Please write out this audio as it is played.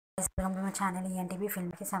Welcome to my channel ENTV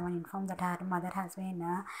Film. Someone informed that her mother has been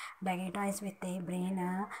diagnosed with a brain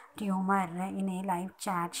tumor. In a live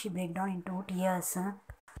chat, she broke down into tears.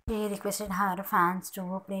 She requested her fans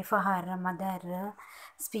to pray for her mother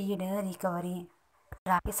speed recovery.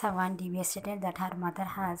 Rakhi Sawant devastated that her mother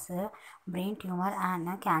has brain tumor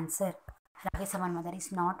and cancer. Rakhi Sawant's mother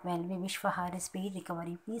is not well. We wish for her speed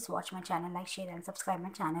recovery. Please watch my channel, like, share and subscribe my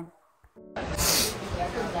channel.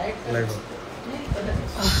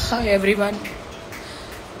 Hi everyone.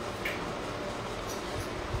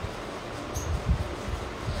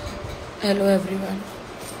 Hello everyone.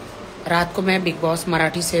 रात को मैं big boss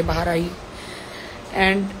Marathi से बाहर आई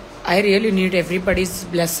and I really need everybody's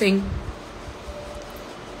blessing.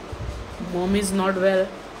 Mom is not well.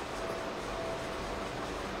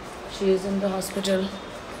 She is in the hospital.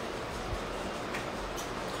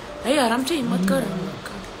 अरे आराम से मत कर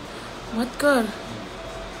मत कर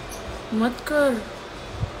मत कर.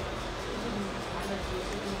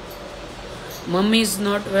 Mummy is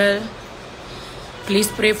not well. Please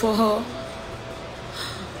pray for her.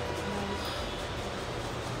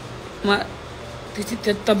 तिची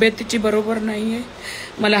तब्येत तिची बरोबर नाहीये.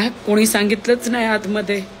 मला कोणी सांगितलंच नाही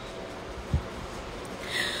आतमध्ये.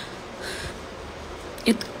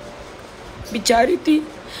 बिचारी ती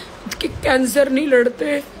इतकी कैंसर नहीं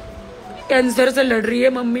लड़ते. कैंसर से लड़ रही है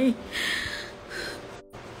मम्मी.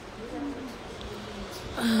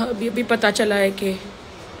 अभी पता चला है कि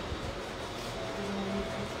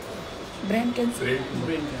brain cancer.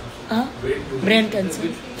 Brain cancer.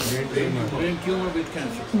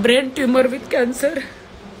 Brain tumour with cancer.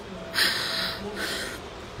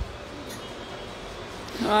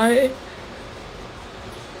 आए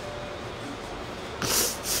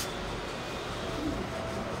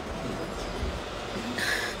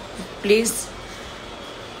please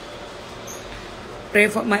pray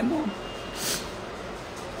for my mom.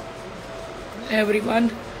 Everyone.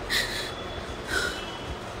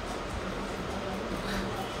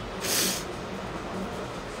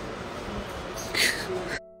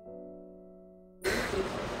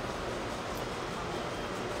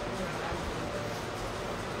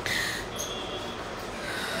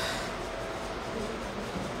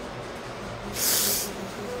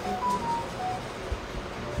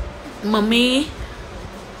 Mummy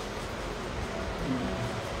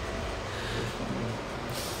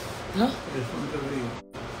हाँ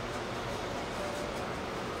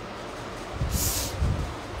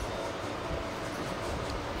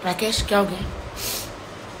राकेश क्या हो गया?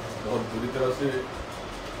 और पूरी तरह से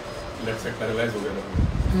लेफ्ट साइड पैरालाइज हो गया था.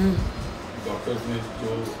 डॉक्टर्स ने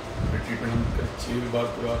जो ट्रीटमेंट हम 6 बार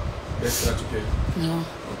पूरा टेस्ट करा चुके हैं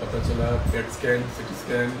और पता चला PET scan, CT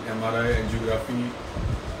scan, MRI, angiography,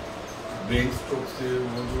 brain stroke से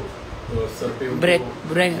वो जो सर पे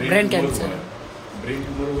ब्रेन कैंसर, ब्रेन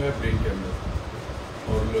ट्यूमर हुआ है ब्रेन के अंदर.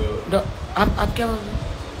 और आप क्या बोल रहे हैं?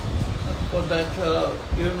 For that,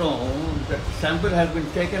 that sample has been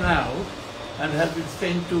taken out and has been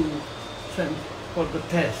sent for the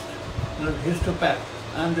test, histopath,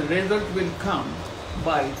 and the result will come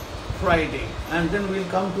by Friday, and then we'll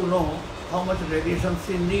come to know how much radiation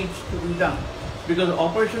she needs to be done, because the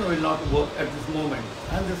operation will not work at this moment,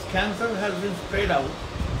 and this cancer has been spread out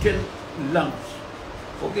till lungs.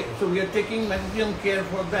 Okay, so we are taking maximum care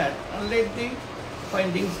for that, and let the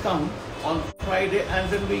findings come on Friday,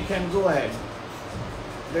 and then we can go ahead.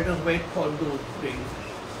 Let us wait for those days.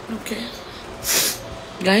 Okay.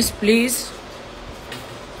 Guys, please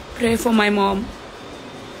pray for my mom.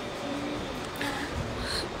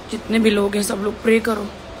 जितने भी लोग हैं सब लोग pray करो.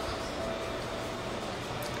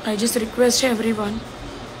 I just request everyone,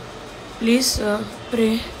 please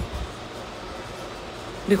pray,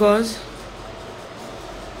 because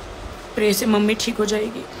pray से mummy ठीक हो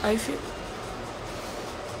जाएगी. I feel.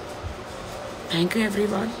 Thank you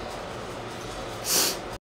everyone.